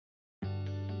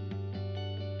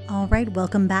All right,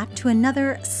 welcome back to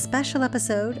another special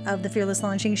episode of the Fearless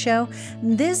Launching Show.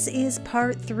 This is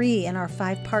part 3 in our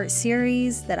 5-part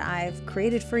series that I've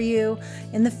created for you.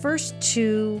 In the first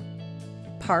 2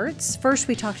 parts, first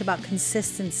we talked about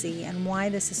consistency and why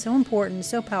this is so important,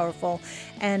 so powerful,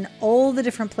 and all the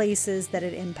different places that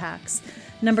it impacts.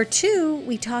 Number 2,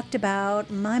 we talked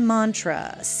about my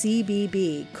mantra,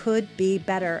 CBB, could be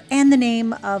better, and the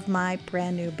name of my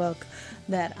brand new book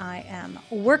that I am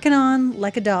working on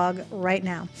like a dog right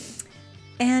now.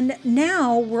 And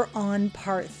now we're on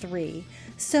part 3.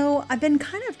 So I've been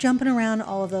kind of jumping around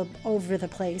over the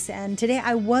place. And today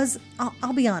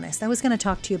I'll be honest, I was going to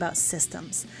talk to you about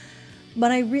systems.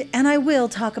 But I will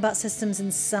talk about systems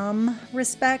in some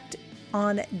respect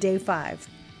on day 5.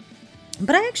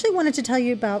 But I actually wanted to tell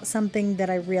you about something that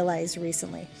I realized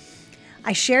recently.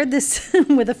 I shared this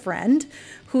with a friend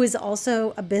who is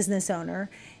also a business owner.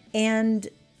 And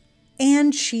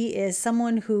she is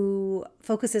someone who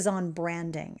focuses on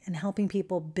branding and helping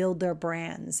people build their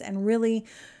brands and really,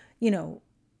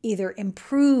 either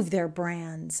improve their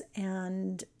brands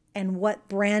and what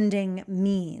branding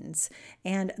means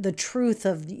and the truth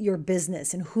of your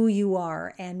business and who you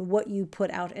are and what you put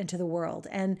out into the world.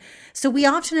 And so we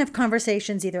often have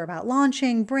conversations either about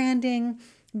launching, branding,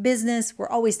 business. We're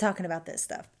always talking about this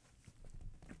stuff.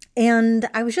 And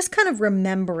I was just kind of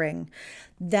remembering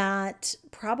that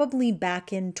probably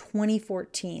back in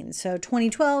 2014. So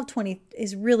 2012,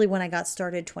 is really when I got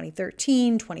started,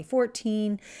 2013,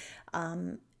 2014.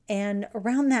 And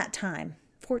around that time,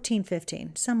 14,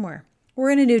 15, somewhere. We're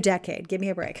in a new decade. Give me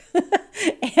a break.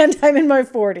 And I'm in my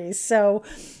 40s. So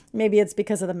maybe it's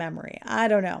because of the memory. I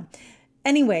don't know.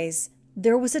 Anyways,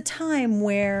 there was a time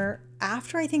where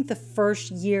after I think the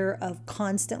first year of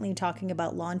constantly talking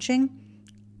about launching,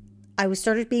 I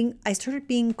started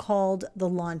being called the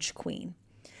launch queen.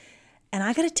 And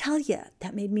I got to tell you,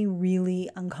 that made me really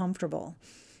uncomfortable.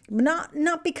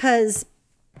 Not because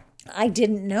I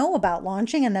didn't know about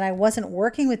launching and that I wasn't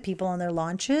working with people on their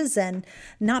launches, and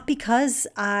not because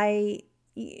I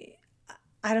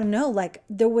don't know, like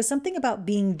there was something about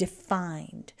being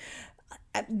defined,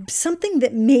 something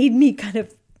that made me kind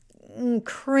of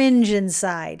cringe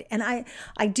inside. And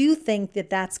I do think that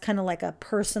that's kind of like a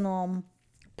personal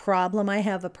problem. I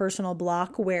have a personal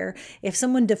block where if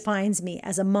someone defines me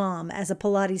as a mom, as a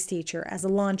Pilates teacher, as a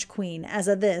launch queen, as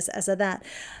a this, as a that,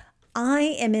 I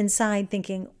am inside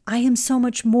thinking, I am so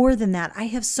much more than that. I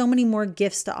have so many more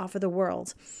gifts to offer the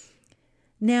world.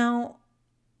 Now,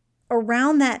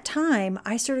 around that time,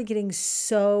 I started getting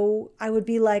I would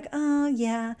be like, oh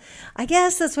yeah, I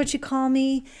guess that's what you call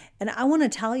me. And I want to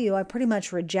tell you, I pretty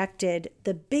much rejected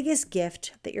the biggest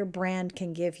gift that your brand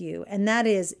can give you. And that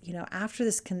is,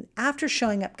 after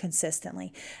showing up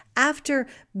consistently, after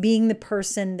being the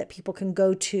person that people can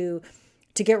go to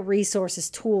get resources,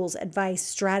 tools, advice,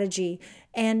 strategy,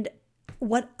 and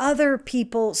what other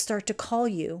people start to call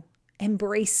you,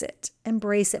 embrace it.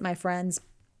 Embrace it, my friends.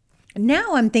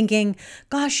 Now I'm thinking,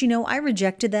 gosh, I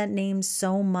rejected that name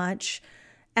so much,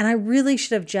 and I really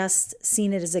should have just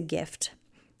seen it as a gift.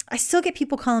 I still get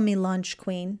people calling me launch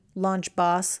queen, launch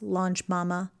boss, launch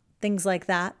mama, things like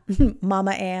that.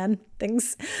 Mama Ann,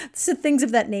 things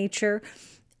of that nature.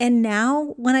 And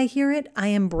now when I hear it, I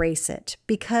embrace it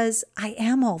because I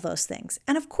am all those things.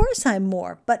 And of course I'm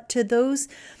more, but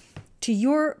to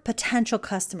your potential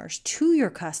customers, to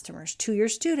your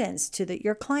students,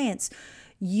 your clients,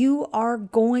 you are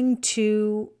going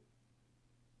to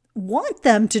want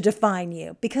them to define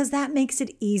you because that makes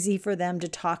it easy for them to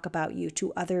talk about you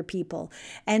to other people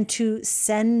and to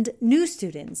send new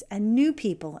students and new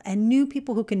people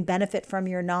who can benefit from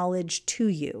your knowledge to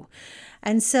you.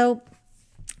 And so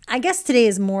I guess today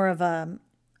is more of a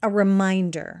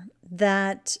reminder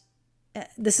that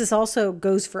this is also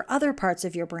goes for other parts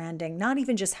of your branding, not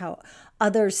even just how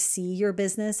others see your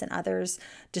business and others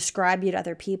describe you to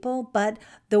other people, but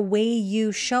the way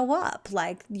you show up,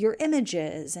 like your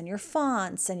images and your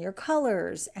fonts and your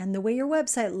colors and the way your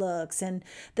website looks and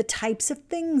the types of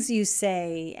things you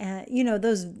say and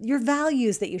your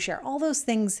values that you share. All those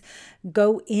things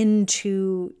go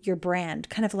into your brand,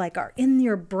 kind of like are in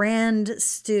your brand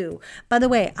stew. By the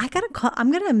way,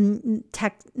 I'm going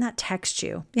to not text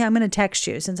you. Yeah, I'm going to text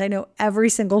you since I know every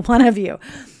single one of you.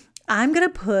 I'm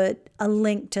going to put a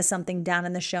link to something down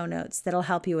in the show notes that'll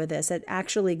help you with this. It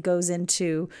actually goes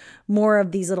into more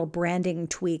of these little branding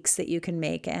tweaks that you can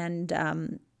make.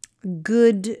 And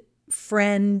good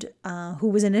friend who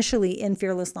was initially in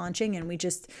Fearless Launching, and we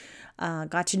just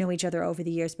got to know each other over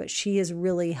the years, but she has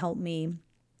really helped me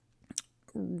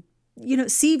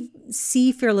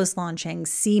see Fearless Launching,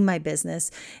 see my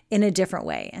business in a different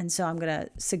way. And so I'm going to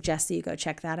suggest that you go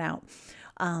check that out.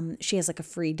 She has like a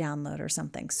free download or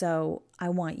something. So I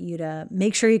want you to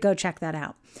make sure you go check that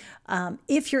out.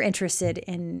 If you're interested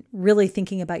in really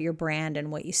thinking about your brand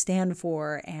and what you stand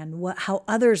for and how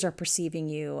others are perceiving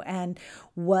you and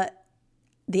what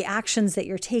the actions that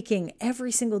you're taking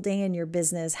every single day in your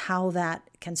business, how that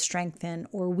can strengthen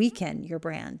or weaken your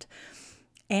brand.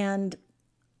 And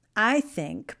I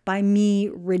think by me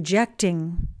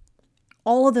rejecting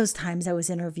all of those times I was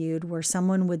interviewed where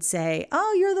someone would say,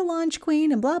 oh, you're the launch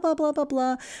queen and blah, blah, blah, blah,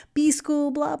 blah,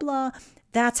 B-School, blah, blah.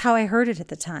 That's how I heard it at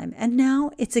the time. And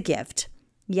now it's a gift.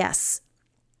 Yes.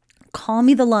 Call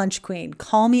me the launch queen.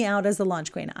 Call me out as the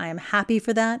launch queen. I am happy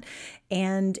for that.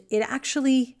 And it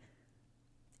actually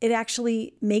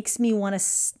makes me want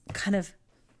to kind of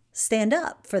stand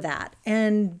up for that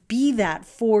and be that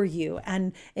for you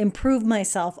and improve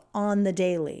myself on the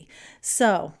daily.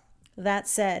 So that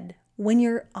said, when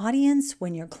your audience,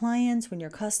 when your clients, when your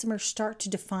customers start to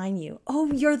define you,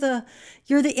 oh, you're the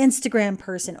Instagram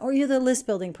person, or you're the list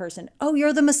building person, oh,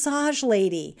 you're the massage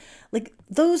lady. Like,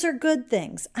 those are good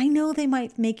things. I know they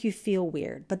might make you feel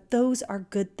weird, but those are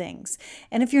good things.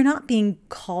 And if you're not being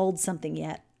called something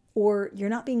yet, or you're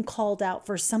not being called out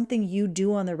for something you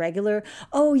do on the regular,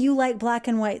 oh, you like black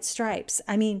and white stripes.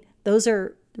 I mean, those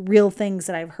are real things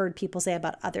that I've heard people say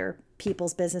about other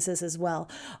people's businesses as well.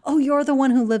 Oh, you're the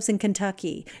one who lives in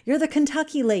Kentucky. You're the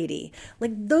Kentucky lady.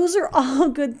 Like, those are all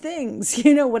good things,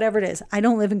 whatever it is. I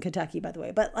don't live in Kentucky, by the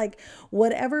way, but like,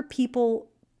 whatever people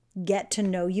get to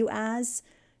know you as,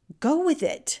 go with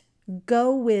it.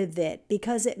 Go with it,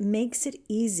 because it makes it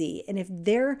easy. And if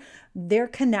they're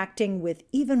connecting with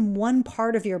even one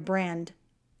part of your brand,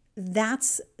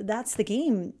 that's the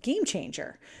game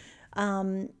changer.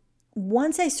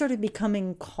 Once I started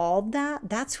becoming called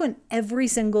that's when every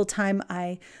single time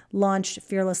I launched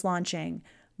Fearless Launching,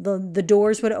 the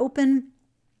doors would open.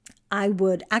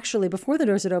 Before the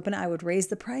doors would open, I would raise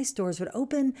the price, doors would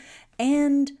open,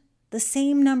 and the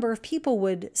same number of people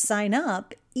would sign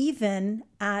up, even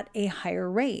at a higher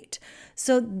rate.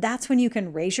 So that's when you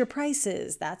can raise your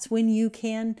prices. That's when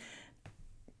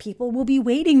people will be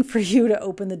waiting for you to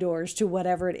open the doors to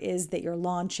whatever it is that you're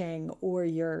launching or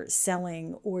you're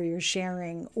selling or you're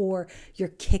sharing or you're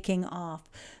kicking off.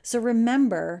 So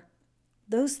remember,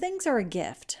 those things are a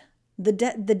gift. The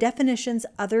definitions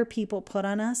other people put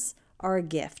on us are a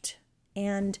gift.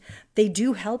 And they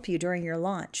do help you during your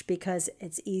launch, because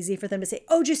it's easy for them to say,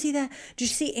 oh, did you see that? Did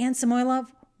you see Anne Samoilov?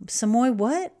 Samoy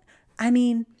what? I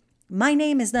mean, my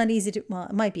name is not easy to, well,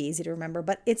 it might be easy to remember,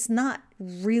 but it's not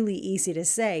really easy to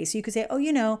say. So you could say,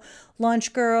 oh,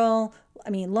 launch girl,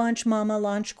 launch mama,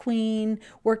 launch queen,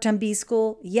 worked on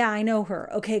B-School. Yeah, I know her.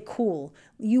 Okay, cool.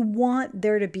 You want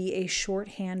there to be a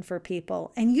shorthand for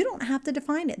people, and you don't have to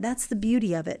define it. That's the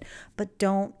beauty of it, but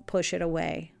don't push it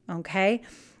away. Okay.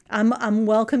 I'm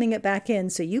welcoming it back in.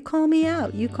 So you call me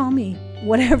out, you call me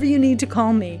whatever you need to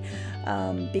call me,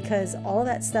 because all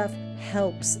that stuff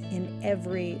helps in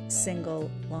every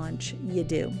single launch you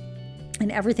do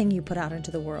and everything you put out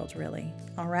into the world, really.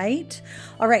 All right.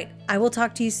 I will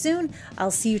talk to you soon.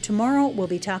 I'll see you tomorrow. We'll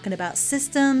be talking about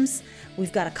systems.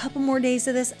 We've got a couple more days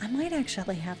of this. I might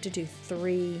actually have to do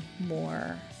 3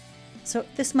 more. So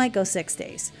this might go 6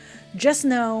 days. Just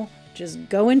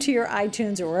go into your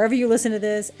iTunes or wherever you listen to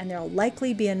this, and there'll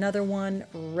likely be another one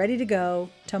ready to go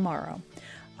tomorrow.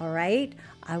 All right.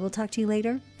 I will talk to you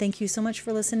later. Thank you so much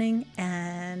for listening.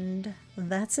 And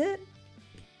that's it.